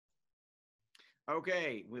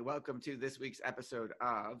Okay, we welcome to this week's episode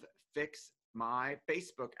of Fix My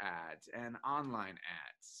Facebook Ads and Online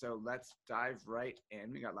Ads. So let's dive right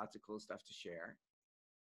in. We got lots of cool stuff to share.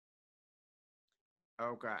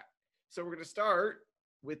 Okay, so we're going to start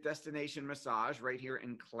with Destination Massage right here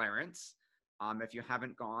in Clarence. If you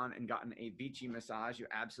haven't gone and gotten a Vici massage, you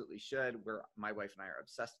absolutely should. My wife and I are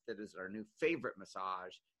obsessed with it. It's our new favorite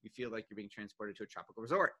massage. You feel like you're being transported to a tropical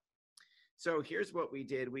resort. So here's what we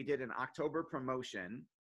did. We did an October promotion.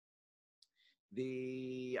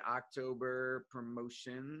 The October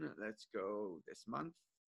promotion, let's go this month.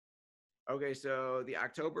 Okay, so the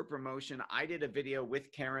October promotion, I did a video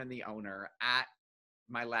with Karen, the owner, at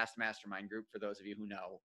my last mastermind group, for those of you who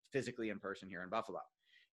know, physically in person here in Buffalo.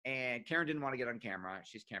 And Karen didn't want to get on camera.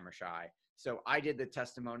 She's camera shy. So I did the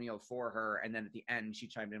testimonial for her. And then at the end, she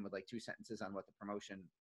chimed in with like 2 sentences on what the promotion,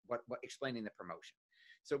 what explaining the promotion.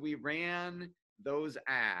 So we ran those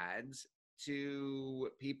ads to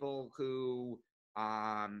people who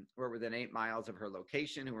were within 8 miles of her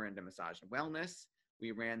location, who were into massage and wellness.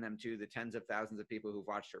 We ran them to the tens of thousands of people who've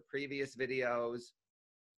watched her previous videos.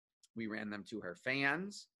 We ran them to her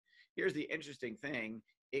fans. Here's the interesting thing.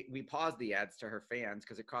 We paused the ads to her fans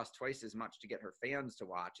because it cost twice as much to get her fans to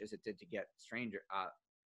watch as it did to get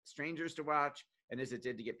strangers to watch, and as it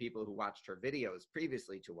did to get people who watched her videos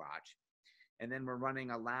previously to watch. And then we're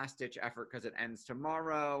running a last-ditch effort because it ends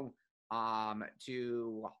tomorrow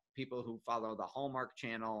to people who follow the Hallmark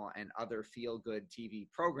Channel and other feel-good TV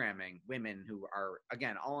programming, women who are,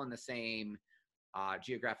 again, all in the same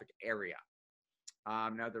geographic area.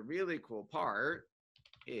 Now, the really cool part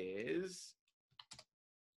is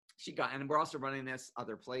and we're also running this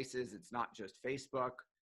other places. It's not just Facebook.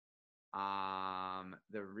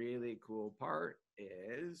 The really cool part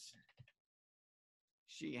is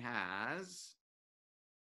she has,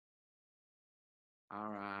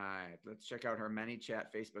 all right, let's check out her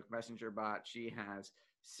ManyChat Facebook Messenger bot. She has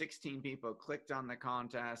 16 people clicked on the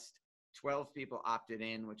contest, 12 people opted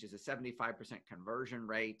in, which is a 75% conversion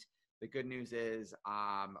rate. The good news is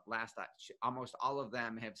almost all of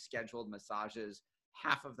them have scheduled massages.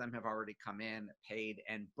 Half of them have already come in, paid,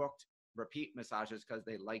 and booked repeat massages because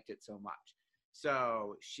they liked it so much.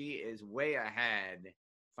 So she is way ahead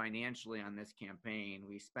financially on this campaign.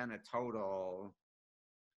 We spent a total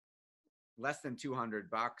less than $200.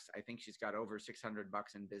 I think she's got over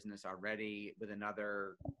 $600 in business already, with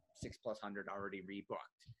another $600+ already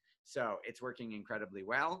rebooked. So it's working incredibly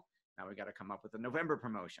well. Now we got to come up with a November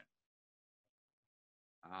promotion.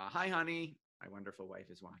 Hi, honey. My wonderful wife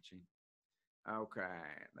is watching. Okay,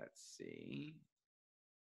 let's see.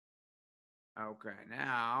 Okay,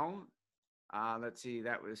 now, let's see.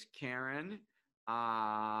 That was Karen.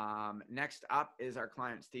 Next up is our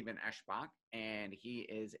client, Stephen Eschbach, and he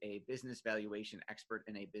is a business valuation expert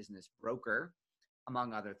and a business broker,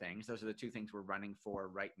 among other things. Those are the 2 things we're running for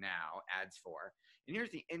right now, ads for. And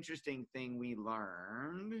here's the interesting thing we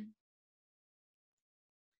learned.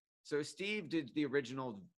 So Steve did the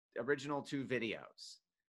original 2 videos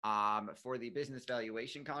for the business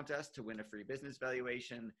valuation contest to win a free business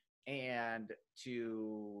valuation and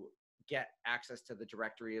to get access to the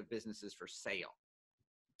directory of businesses for sale.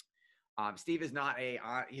 Steve is not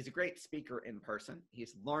he's a great speaker in person.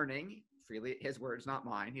 He's learning, freely, his words, not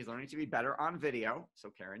mine. He's learning to be better on video.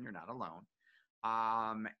 So Karen, you're not alone.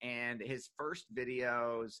 And his first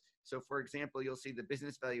videos, so for example, you'll see the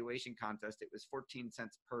business valuation contest, it was 14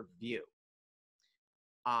 cents per view.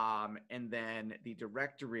 And then the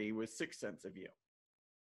directory was 6 cents a view.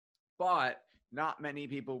 But not many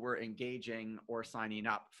people were engaging or signing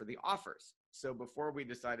up for the offers. So before we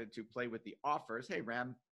decided to play with the offers, hey,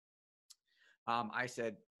 Ram, I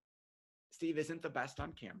said, Steve isn't the best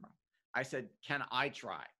on camera. I said, can I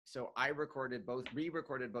try? So I re-recorded both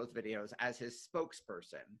videos as his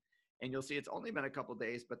spokesperson. And you'll see it's only been a couple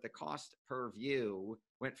days, but the cost per view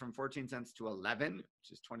went from 14 cents to 11,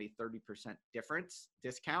 which is 20-30%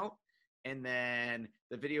 discount. And then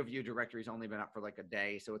the video view directory's only been up for like a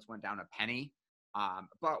day, so it's went down a penny.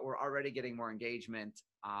 But we're already getting more engagement.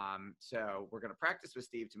 So we're going to practice with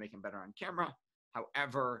Steve to make him better on camera.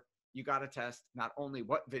 However, you got to test not only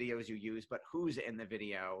what videos you use, but who's in the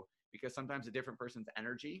video, because sometimes a different person's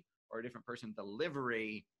energy or a different person's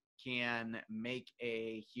delivery can make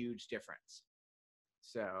a huge difference.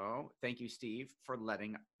 So thank you, Steve, for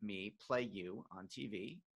letting me play you on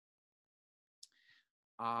TV.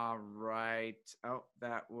 All right. Oh,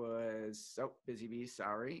 that was, Busy Bee,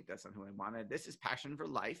 sorry. That's not who I wanted. This is Passion for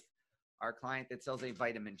Life, our client that sells a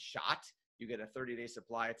vitamin shot. You get a 30-day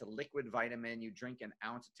supply. It's a liquid vitamin. You drink an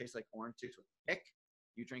ounce. It tastes like orange juice with pick.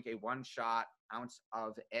 You drink a 1-shot ounce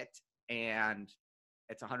of it, and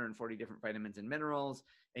it's 140 different vitamins and minerals,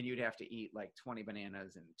 and you'd have to eat like 20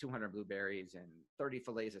 bananas and 200 blueberries and 30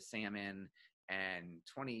 fillets of salmon and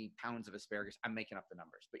 20 pounds of asparagus. I'm making up the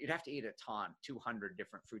numbers, but you'd have to eat a ton, 200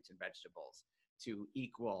 different fruits and vegetables to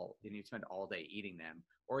equal, and you'd spend all day eating them.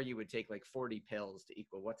 Or you would take like 40 pills to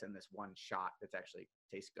equal what's in this one shot that's actually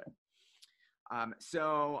tastes good.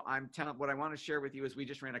 So what I want to share with you is we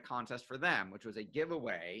just ran a contest for them, which was a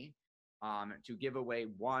giveaway to give away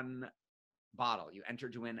one bottle. You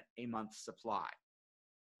entered to win a month's supply.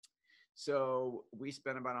 So we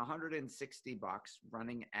spent about $160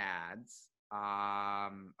 running ads.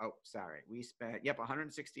 We spent,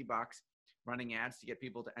 $160 running ads to get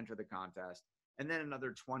people to enter the contest. And then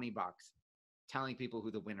another $20 telling people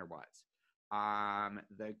who the winner was.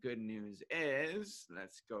 The good news is,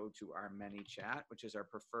 let's go to our ManyChat, which is our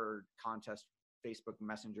preferred contest Facebook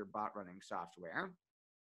Messenger bot running software.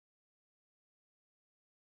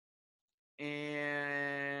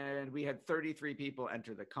 And we had 33 people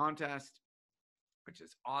enter the contest, which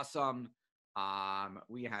is awesome.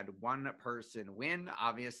 We had one person win,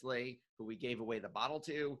 obviously, who we gave away the bottle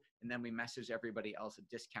to, and then we messaged everybody else a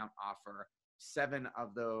discount offer. 7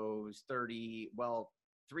 of those 30,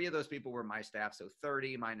 3 of those people were my staff, so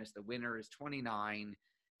 30 minus the winner is 29.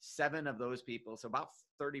 7 of those people, so about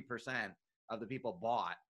 30% of the people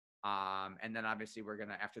bought. And then obviously we're going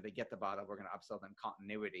to, after they get the bottle, we're going to upsell them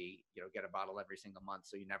continuity, get a bottle every single month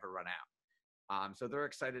so you never run out. So they're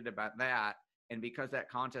excited about that. And because that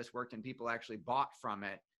contest worked and people actually bought from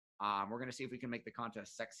it, we're going to see if we can make the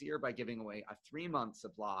contest sexier by giving away a 3-month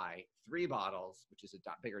supply, 3 bottles, which is a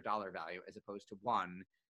bigger dollar value as opposed to 1.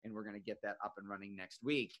 And we're going to get that up and running next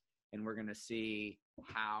week. And we're going to see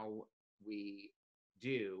how we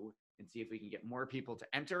do and see if we can get more people to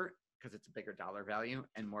enter because it's a bigger dollar value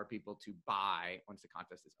and more people to buy once the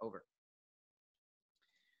contest is over.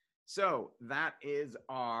 So that is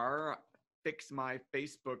our Fix My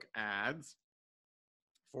Facebook ads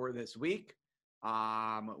for this week.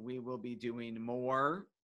 We will be doing more.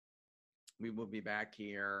 We will be back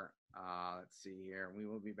here. Let's see here. We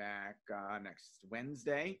will be back next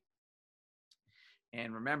Wednesday.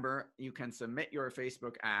 And remember, you can submit your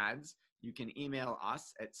Facebook ads. You can email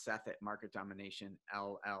us at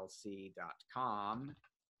seth@marketdominationllc.com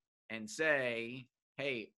and say,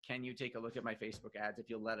 hey, can you take a look at my Facebook ads?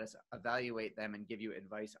 If you'll let us evaluate them and give you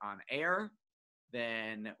advice on air,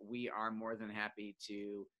 then we are more than happy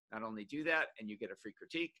to not only do that and you get a free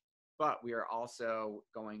critique, but we are also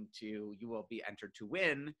going to, you will be entered to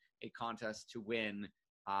win a contest to win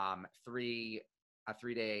a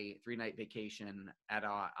 3-night vacation at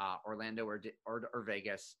Orlando or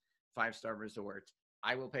Vegas 5-star resort.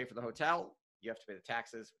 I will pay for the hotel. You have to pay the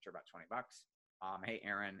taxes, which are about $20. Hey,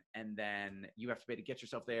 Aaron. And then you have to pay to get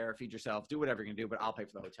yourself there, feed yourself, do whatever you can do, but I'll pay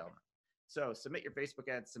for the hotel room. So submit your Facebook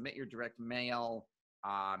ads, submit your direct mail,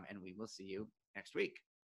 and we will see you next week.